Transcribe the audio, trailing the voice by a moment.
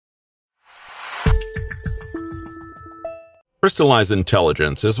Crystallized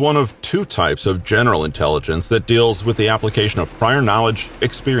intelligence is one of two types of general intelligence that deals with the application of prior knowledge,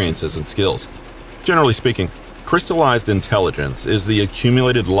 experiences, and skills. Generally speaking, crystallized intelligence is the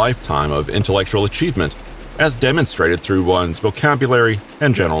accumulated lifetime of intellectual achievement, as demonstrated through one's vocabulary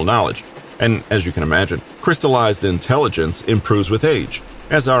and general knowledge. And as you can imagine, crystallized intelligence improves with age,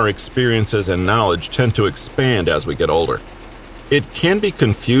 as our experiences and knowledge tend to expand as we get older. It can be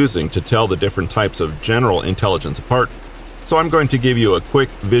confusing to tell the different types of general intelligence apart, so I'm going to give you a quick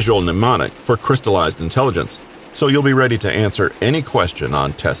visual mnemonic for crystallized intelligence, so you'll be ready to answer any question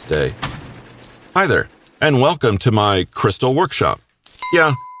on test day. Hi there, and welcome to my crystal workshop.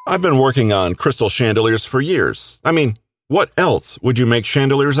 Yeah, I've been working on crystal chandeliers for years. I mean, what else would you make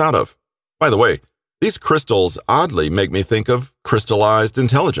chandeliers out of? By the way, these crystals oddly make me think of crystallized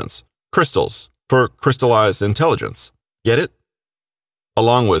intelligence. Crystals for crystallized intelligence. Get it?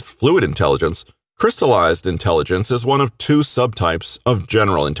 Along with fluid intelligence, crystallized intelligence is one of two subtypes of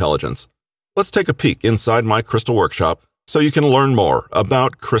general intelligence. Let's take a peek inside my crystal workshop so you can learn more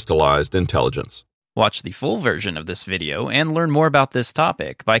about crystallized intelligence. Watch the full version of this video and learn more about this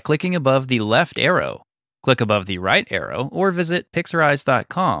topic by clicking above the left arrow. Click above the right arrow or visit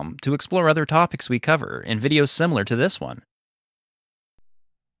Pixorize.com to explore other topics we cover in videos similar to this one.